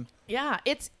way. And yeah,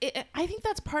 I think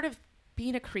that's part of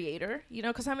being a creator, you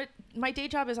know, because my day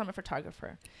job is I'm a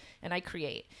photographer and I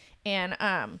create, and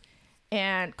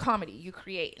comedy, you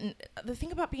create. And the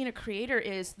thing about being a creator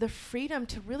is the freedom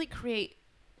to really create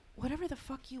whatever the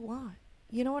fuck you want.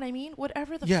 You know what I mean?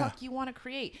 Whatever the fuck you want to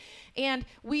create. And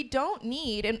we don't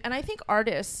need, and I think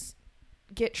artists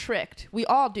get tricked. We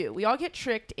all do. We all get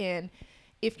tricked in,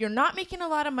 if you're not making a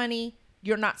lot of money,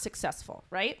 you're not successful,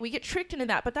 right? We get tricked into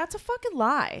that, but that's a fucking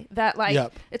lie.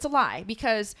 It's a lie,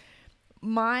 because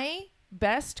my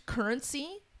best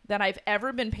currency that I've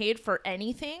ever been paid for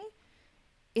anything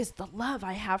is the love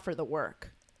I have for the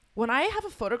work. When I have a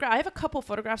photograph, I have a couple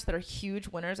photographs that are huge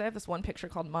winners. I have this one picture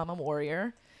called Mama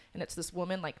Warrior, and it's this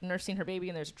woman like nursing her baby,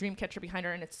 and there's a dream catcher behind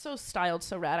her, and it's so styled,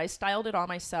 so rad. I styled it all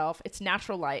myself. It's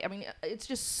natural light. I mean, it's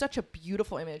just such a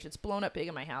beautiful image. It's blown up big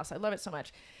in my house. I love it so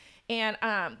much. And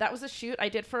that was a shoot I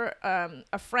did for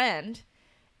a friend,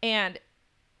 and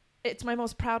it's my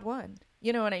most proud one.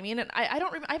 You know what I mean? And I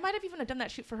don't, I might have even done that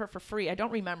shoot for her for free. I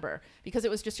don't remember, because it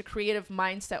was just a creative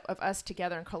mindset of us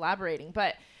together and collaborating.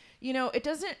 But, you know, it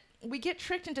doesn't, we get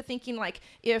tricked into thinking like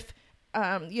if,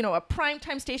 you know, a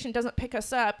primetime station doesn't pick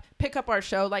up our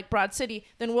show like Broad City,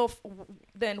 then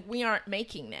then we aren't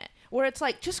making it. Where it's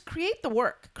like, just create the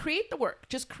work,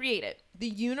 just create it. The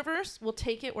universe will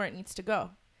take it where it needs to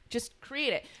go. Just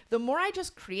create it. The more I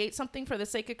just create something for the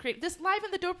sake of create this Live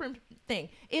in the Dope Room thing,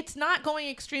 it's not going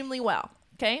extremely well.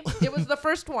 Okay. It was the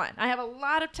first one. I have a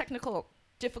lot of technical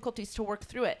difficulties to work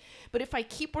through it, but if I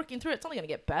keep working through it, it's only going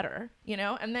to get better, you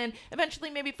know? And then eventually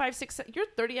maybe 5, 6, you're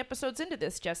 30 episodes into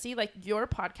this, Jesse, like your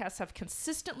podcasts have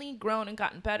consistently grown and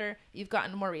gotten better. You've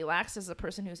gotten more relaxed as a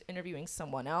person who's interviewing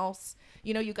someone else.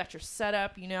 You know, you got your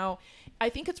setup, you know, I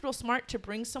think it's real smart to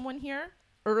bring someone here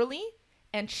early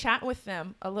and chat with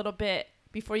them a little bit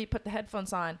before you put the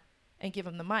headphones on and give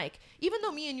them the mic. Even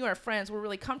though me and you are friends, we're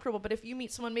really comfortable, but if you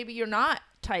meet someone maybe you're not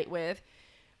tight with,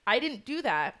 I didn't do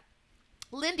that.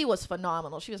 Lindy was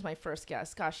phenomenal. She was my first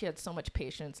guest. Gosh, she had so much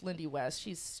patience. Lindy West,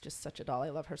 she's just such a doll. I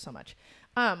love her so much.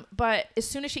 But as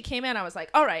soon as she came in, I was like,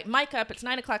 all right, mic up. It's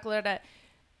 9 o'clock.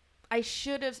 I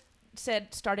should have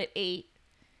said start at 8.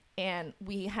 And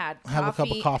we had have a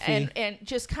cup of coffee and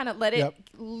just kind of let it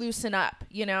loosen up,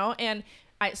 you know? And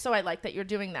I like that you're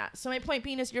doing that. So my point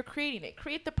being is you're creating it.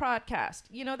 Create the podcast.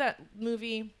 You know that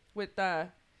movie with, oh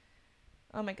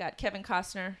my God, Kevin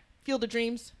Costner, Field of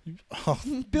Dreams? Oh.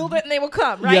 Build it and they will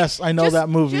come, right? Yes, I know that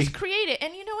movie. Just create it.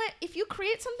 And you know what? If you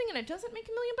create something and it doesn't make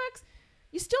 $1 million,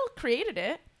 you still created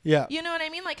it. Yeah. You know what I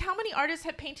mean? Like how many artists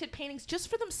have painted paintings just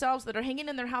for themselves that are hanging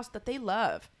in their house that they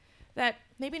love, that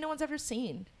maybe no one's ever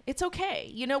seen? It's okay.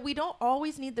 You know, we don't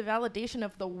always need the validation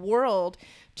of the world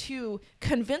to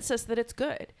convince us that it's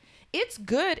good. It's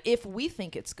good if we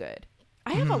think it's good.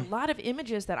 I have a lot of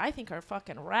images that I think are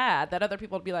fucking rad that other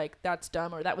people would be like, that's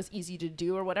dumb, or that was easy to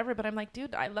do, or whatever. But I'm like,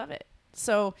 dude, I love it.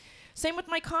 So same with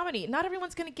my comedy. Not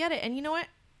everyone's going to get it. And you know what?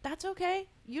 That's okay.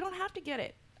 You don't have to get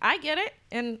it. I get it.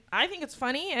 And I think it's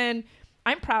funny. And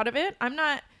I'm proud of it.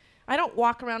 I don't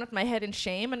walk around with my head in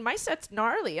shame, and my set's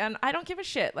gnarly, and I don't give a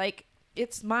shit. Like,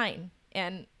 it's mine,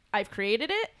 and I've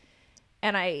created it,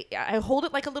 and I hold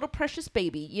it like a little precious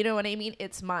baby. You know what I mean?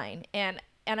 It's mine. And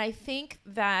I think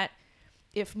that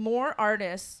if more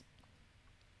artists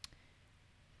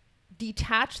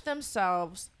detach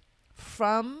themselves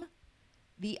from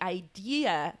the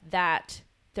idea that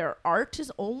their art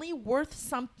is only worth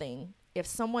something if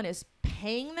someone is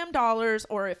paying them dollars,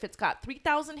 or if it's got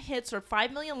 3,000 hits or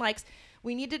 5 million likes,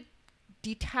 we need to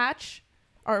detach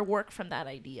our work from that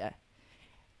idea.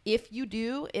 If you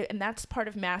do, and that's part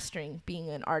of mastering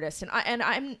being an artist. And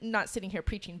I'm not sitting here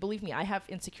preaching. Believe me, I have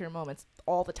insecure moments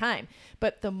all the time.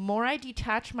 But the more I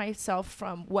detach myself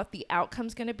from what the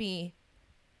outcome's going to be,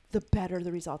 the better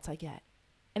the results I get.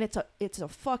 And it's a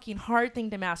fucking hard thing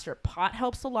to master. Pot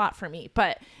helps a lot for me,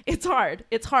 but it's hard.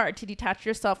 It's hard to detach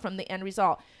yourself from the end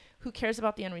result. Who cares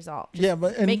about the end result?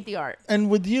 Just make the art. And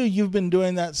with you've been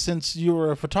doing that since you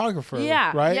were a photographer,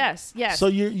 right? Yes. So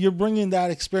you're bringing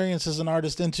that experience as an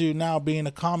artist into now being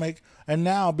a comic and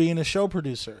now being a show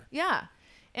producer. Yeah.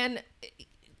 And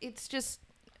it's just,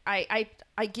 I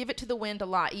give it to the wind a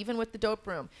lot, even with the Dope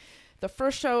Room. The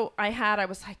first show I had, I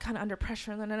was like kind of under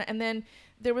pressure, and then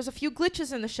there was a few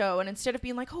glitches in the show, and instead of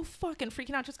being like, oh fuck, and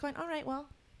freaking out, just going, all right, well.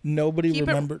 Nobody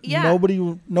remembered. Yeah.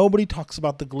 Nobody talks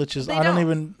about the glitches. I didn't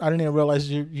even realize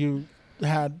you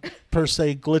had per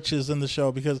se glitches in the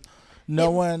show, because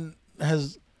no one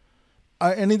has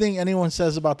anything anyone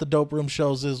says about the Dope Room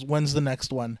shows is, when's the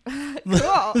next one?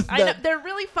 Cool. I know, they're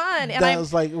really fun. And I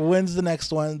was like, when's the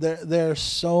next one? They're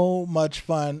so much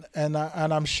fun, and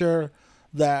I'm sure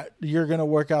that you're gonna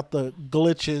work out the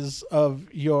glitches of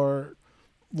your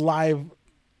live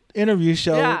interview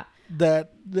show. Yeah.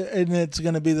 And it's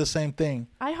going to be the same thing.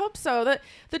 I hope so.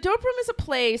 The Dope Room is a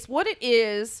place. What it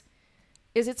is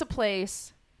it's a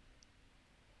place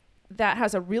that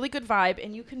has a really good vibe,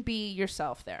 and you can be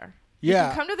yourself there. Yeah. You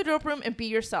can come to the Dope Room and be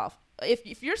yourself.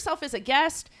 If yourself is a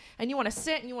guest and you want to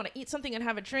sit and you want to eat something and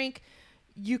have a drink,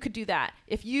 you could do that.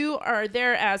 If you are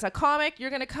there as a comic, you're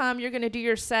going to come, you're going to do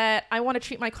your set. I want to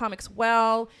treat my comics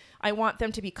well. I want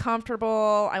them to be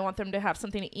comfortable. I want them to have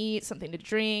something to eat, something to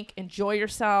drink, enjoy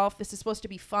yourself. This is supposed to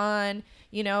be fun,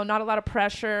 you know, not a lot of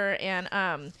pressure. And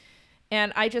I'm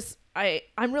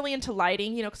really into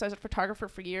lighting, you know, because I was a photographer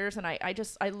for years, and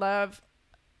I love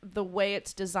the way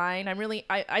it's designed.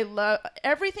 I love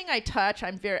everything I touch.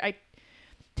 I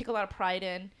take a lot of pride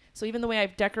in. So even the way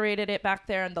I've decorated it back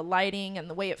there, and the lighting and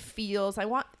the way it feels, I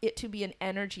want it to be an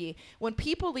energy. When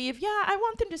people leave, I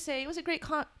want them to say it was a great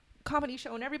comedy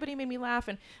show, and everybody made me laugh.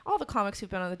 And all the comics who've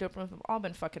been on the Dope Room have all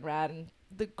been fucking rad, and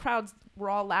the crowds were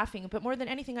all laughing. But more than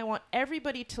anything, I want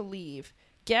everybody to leave,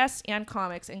 guests and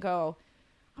comics, and go,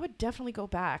 I would definitely go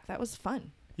back. That was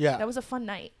fun. Yeah. That was a fun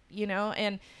night,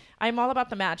 and I'm all about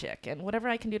the magic and whatever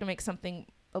I can do to make something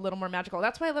a little more magical.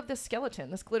 That's why I love this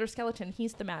glitter skeleton.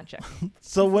 He's the magic.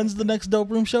 So when's the next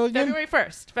Dope Room show again? February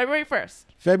 1st.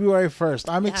 February 1st.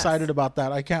 I'm Yes. excited about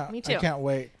that. Me too. I can't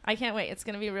wait. I can't wait. It's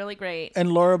going to be really great.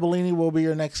 And Laura Bellini will be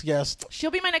your next guest. She'll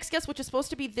be my next guest, which is supposed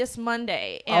to be this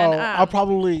Monday. And,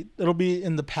 it'll be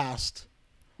in the past.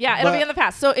 Yeah, it'll but- be in the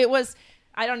past. So it was,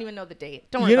 I don't even know the date.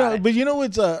 Don't worry about it. But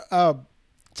it's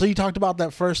so you talked about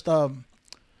that first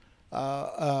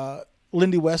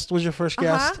Lindy West was your first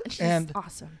guest, And she's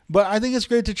awesome. But I think it's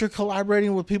great that you're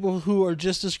collaborating with people who are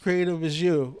just as creative as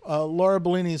you. Laura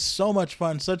Bellini is so much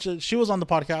fun. She was on the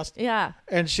podcast. Yeah.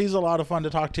 And she's a lot of fun to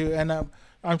talk to, and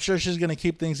I'm sure she's going to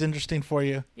keep things interesting for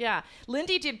you. Yeah.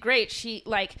 Lindy did great. She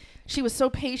was so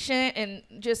patient, and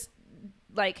just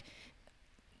like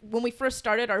when we first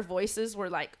started, our voices were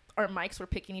like, our mics were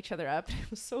picking each other up.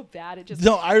 It was so bad. It just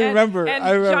I remember. And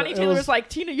Johnny Taylor was like,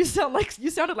 Tina, you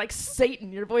sounded like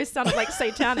Satan. Your voice sounded like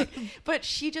satanic. But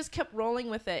she just kept rolling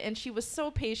with it, and she was so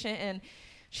patient, and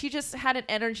she just had an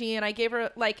energy. And I gave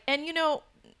her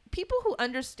people who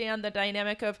understand the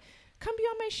dynamic of come be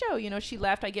on my show. She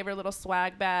left. I gave her a little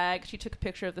swag bag. She took a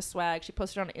picture of the swag. She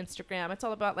posted it on Instagram. It's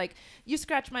all about like, you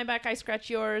scratch my back, I scratch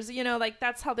yours.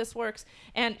 That's how this works.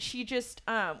 And she just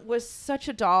was such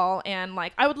a doll. And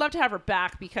like, I would love to have her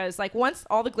back, because like once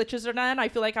all the glitches are done, I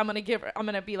feel like I'm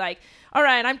gonna be like, all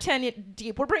right, I'm 10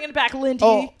 deep. We're bringing back Lindy.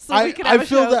 We can have a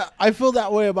show. I feel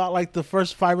that way about like the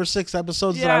first 5 or 6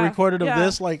 episodes that I recorded of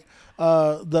this, like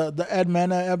the Ed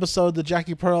Mena episode, the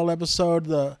Jackie Pearl episode,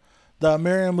 the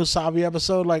Miriam Musavi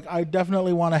episode. Like, I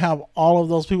definitely want to have all of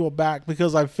those people back,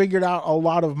 because I figured out a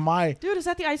lot of my... Dude, is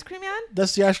that the Ice Cream Man?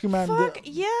 That's the Ice Cream Man. Fuck,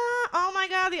 yeah. Oh, my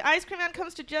God. The Ice Cream Man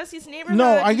comes to Jesse's neighborhood.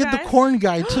 No, I get the corn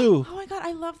guy, too. Oh, my God.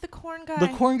 I love the corn guy. The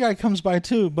corn guy comes by,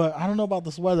 too, but I don't know about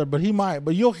this weather, but he might.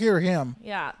 But you'll hear him.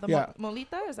 Yeah.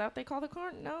 Molita? Is that what they call the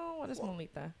corn? No. What is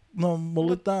Molita? No,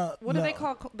 Molita. What do they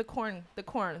call the corn? The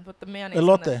corn with the mayonnaise.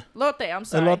 Elote. Elote, I'm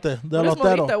sorry. Elote. What is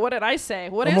Molita? What did I say?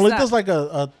 What is Molita's that? like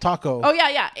a taco. Oh,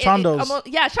 yeah. Chando's.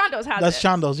 Chando's has That's it.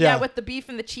 Chando's, yeah. Yeah, with the beef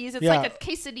and the cheese. It's like a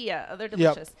quesadilla. They're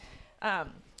delicious.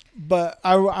 But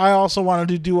I also wanted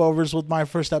to do do-overs with my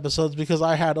first episodes, because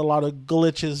I had a lot of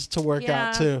glitches to work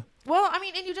out, too. Well, I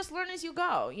mean, and you just learn as you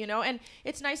go, and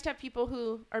it's nice to have people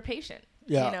who are patient.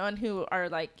 Yeah. And who are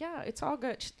like, yeah, it's all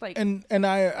good. Like, and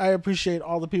I appreciate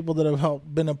all the people that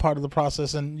have been a part of the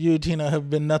process, and you, Tina, have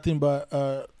been nothing but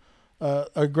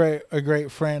a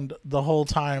great friend the whole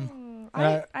time.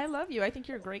 I love you. I think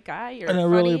you're a great guy. You're funny. I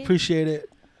really appreciate it,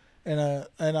 and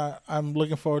I'm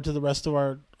looking forward to the rest of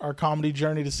our comedy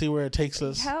journey to see where it takes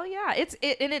us. Hell yeah,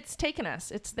 it's taken us.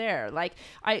 It's there. Like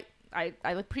I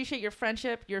appreciate your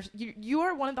friendship. You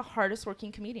are one of the hardest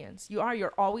working comedians.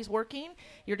 You're always working.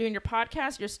 You're doing your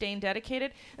podcast. You're staying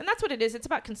dedicated. And that's what it is. It's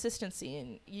about consistency.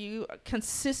 And you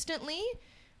consistently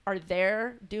are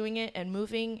there doing it and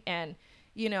moving. And,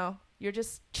 you're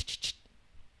just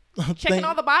checking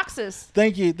all the boxes.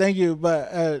 Thank you.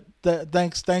 But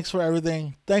thanks for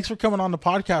everything. Thanks for coming on the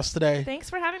podcast today. Thanks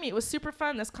for having me. It was super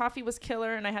fun. This coffee was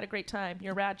killer, and I had a great time.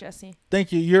 You're rad, Jesse.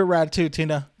 Thank you. You're rad too,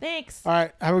 Tina. Thanks. All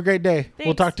right. Have a great day. Thanks.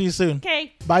 We'll talk to you soon.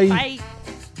 Okay. Bye. Bye.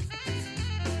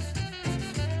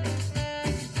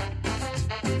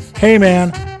 Hey,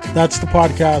 man. That's the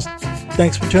podcast.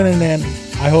 Thanks for tuning in.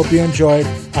 I hope you enjoyed.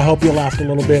 I hope you laughed a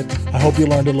little bit. I hope you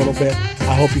learned a little bit.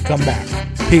 I hope you come back.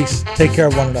 Peace. Take care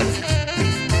of one another.